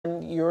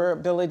your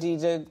ability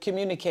to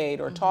communicate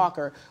or talk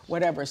or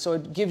whatever. So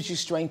it gives you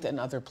strength in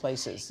other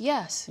places.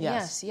 Yes,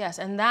 yes, yes.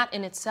 And that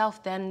in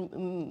itself then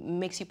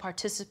makes you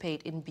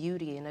participate in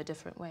beauty in a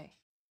different way.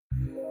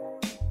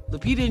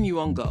 Lupita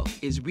Nyong'o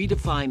is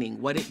redefining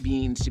what it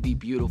means to be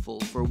beautiful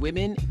for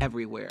women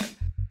everywhere.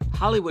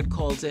 Hollywood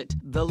calls it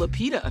the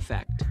Lupita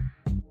effect.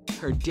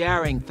 Her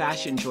daring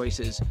fashion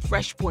choices,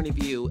 fresh point of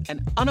view,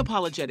 and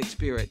unapologetic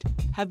spirit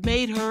have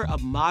made her a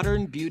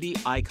modern beauty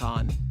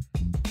icon.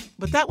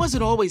 But that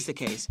wasn't always the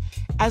case.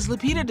 As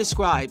Lupita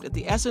described at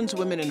the Essence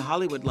Women in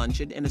Hollywood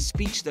luncheon in a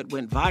speech that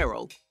went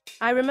viral,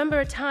 I remember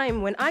a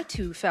time when I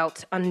too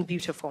felt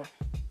unbeautiful.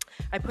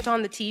 I put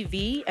on the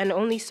TV and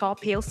only saw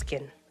pale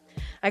skin.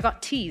 I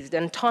got teased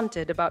and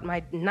taunted about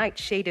my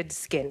night-shaded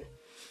skin.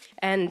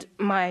 And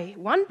my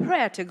one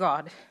prayer to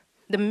God,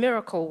 the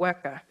miracle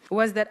worker,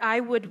 was that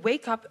I would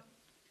wake up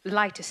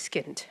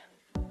lighter-skinned.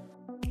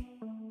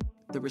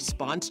 the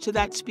response to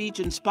that speech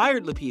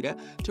inspired Lupita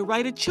to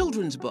write a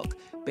children's book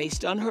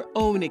based on her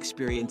own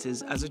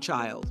experiences as a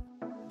child.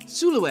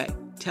 Sulue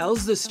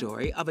tells the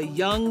story of a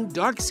young,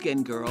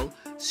 dark-skinned girl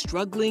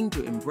struggling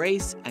to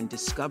embrace and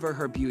discover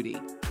her beauty.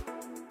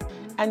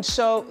 And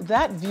so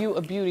that view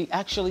of beauty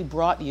actually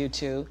brought you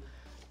to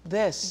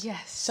this.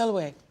 Yes.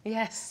 Sulue.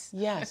 Yes.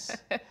 Yes.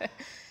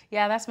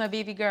 Yeah, that's my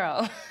baby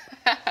girl.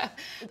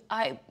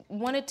 I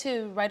wanted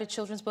to write a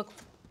children's book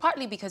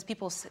partly because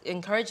people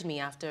encouraged me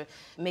after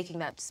making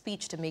that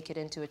speech to make it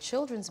into a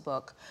children's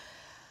book.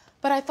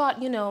 But I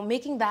thought, you know,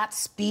 making that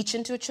speech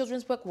into a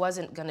children's book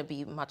wasn't going to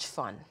be much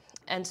fun.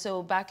 And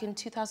so back in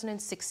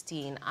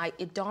 2016,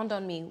 it dawned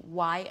on me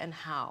why and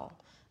how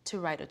to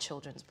write a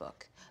children's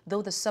book.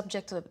 Though the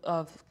subject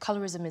of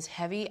colorism is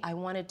heavy, I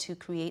wanted to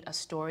create a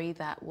story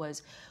that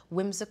was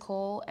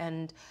whimsical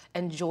and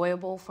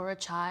enjoyable for a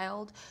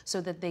child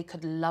so that they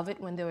could love it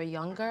when they were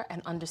younger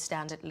and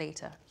understand it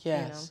later.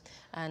 Yes.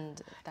 You know?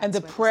 And the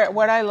prayer,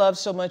 what I love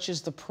so much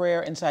is the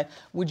prayer inside.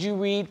 Would you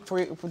read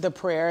for the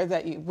prayer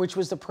which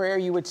was the prayer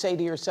you would say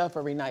to yourself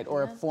every night,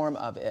 or a form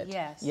of it?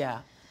 Yes.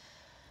 Yeah.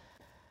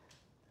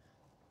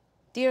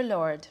 Dear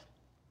Lord,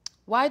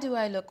 why do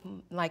I look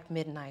like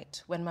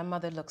midnight when my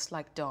mother looks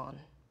like dawn?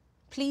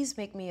 Please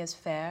make me as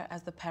fair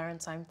as the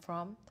parents I'm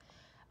from.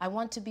 I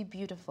want to be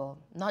beautiful,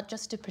 not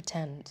just to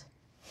pretend.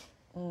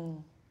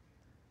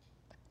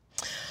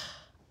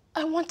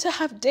 I want to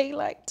have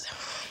daylight.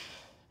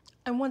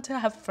 I want to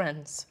have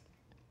friends.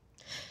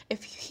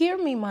 If you hear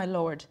me, my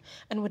Lord,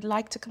 and would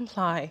like to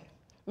comply,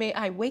 may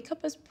I wake up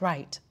as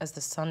bright as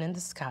the sun in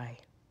the sky.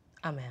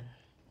 Amen.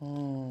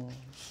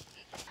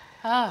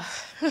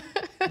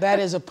 That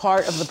is a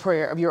part of the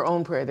prayer, of your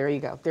own prayer. There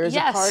you go. There's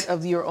Yes. a part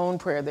of your own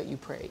prayer that you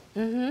prayed.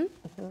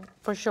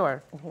 For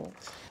sure.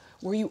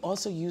 Were you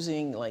also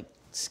using like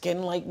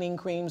skin lightening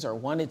creams, or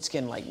wanted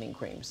skin lightening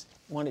creams?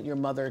 Wanted your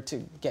mother to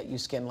get you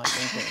skin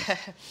lightening creams?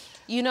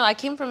 You know, I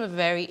came from a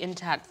very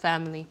intact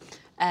family.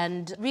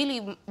 And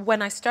really,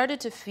 when I started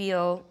to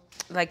feel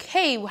like,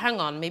 hey, hang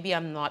on, maybe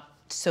I'm not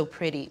so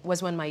pretty,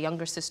 was when my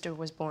younger sister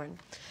was born.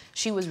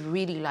 She was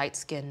really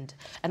light-skinned.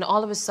 And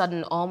all of a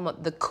sudden,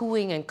 the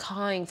cooing and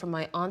cawing from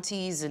my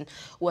aunties and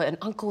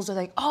uncles were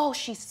like, oh,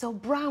 she's so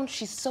brown,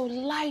 she's so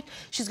light,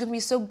 she's gonna be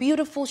so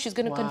beautiful, she's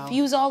gonna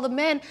confuse all the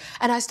men.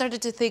 And I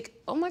started to think,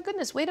 oh my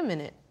goodness, wait a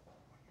minute.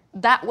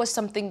 That was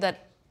something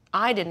that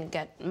I didn't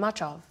get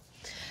much of.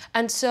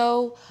 And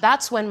so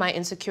that's when my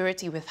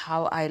insecurity with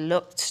how I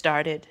looked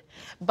started.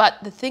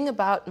 But the thing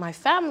about my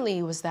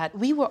family was that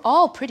we were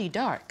all pretty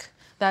dark.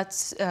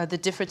 That's the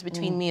difference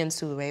between me and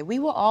Sulue. We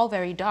were all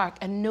very dark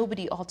and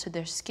nobody altered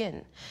their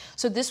skin.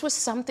 So this was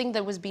something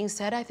that was being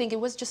said. I think it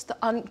was just the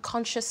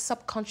unconscious,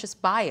 subconscious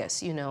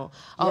bias, you know,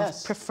 of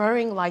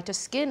preferring lighter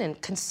skin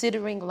and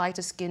considering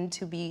lighter skin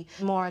to be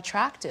more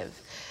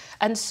attractive.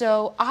 And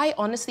so I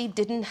honestly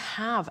didn't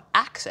have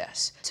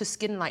access to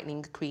skin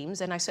lightening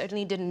creams, and I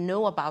certainly didn't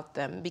know about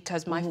them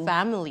because my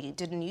family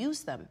didn't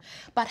use them.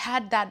 But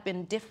had that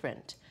been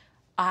different,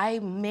 I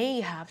may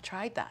have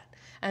tried that.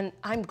 And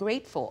I'm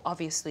grateful,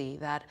 obviously,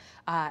 that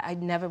I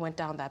never went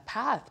down that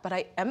path, but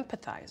I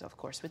empathize, of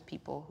course, with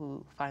people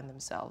who find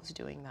themselves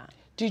doing that.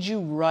 Did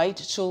you write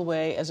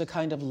Sulue as a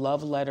kind of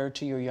love letter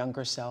to your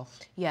younger self?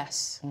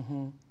 Yes.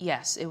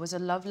 Yes, it was a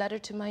love letter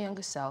to my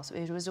younger self.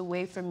 It was a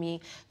way for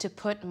me to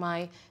put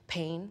my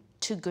pain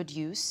to good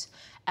use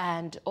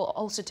and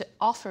also to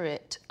offer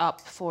it up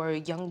for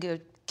younger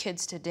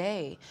kids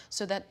today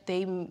so that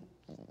they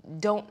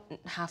don't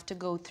have to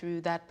go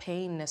through that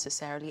pain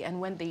necessarily. And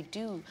when they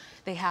do,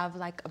 they have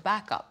like a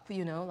backup,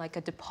 you know, like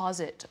a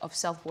deposit of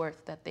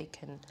self-worth that they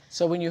can.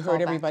 So when you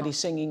heard everybody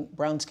singing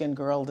Brown Skin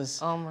Girl this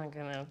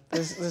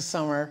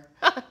summer.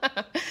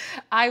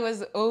 I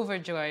was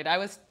overjoyed. I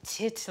was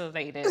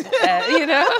titillated, you know?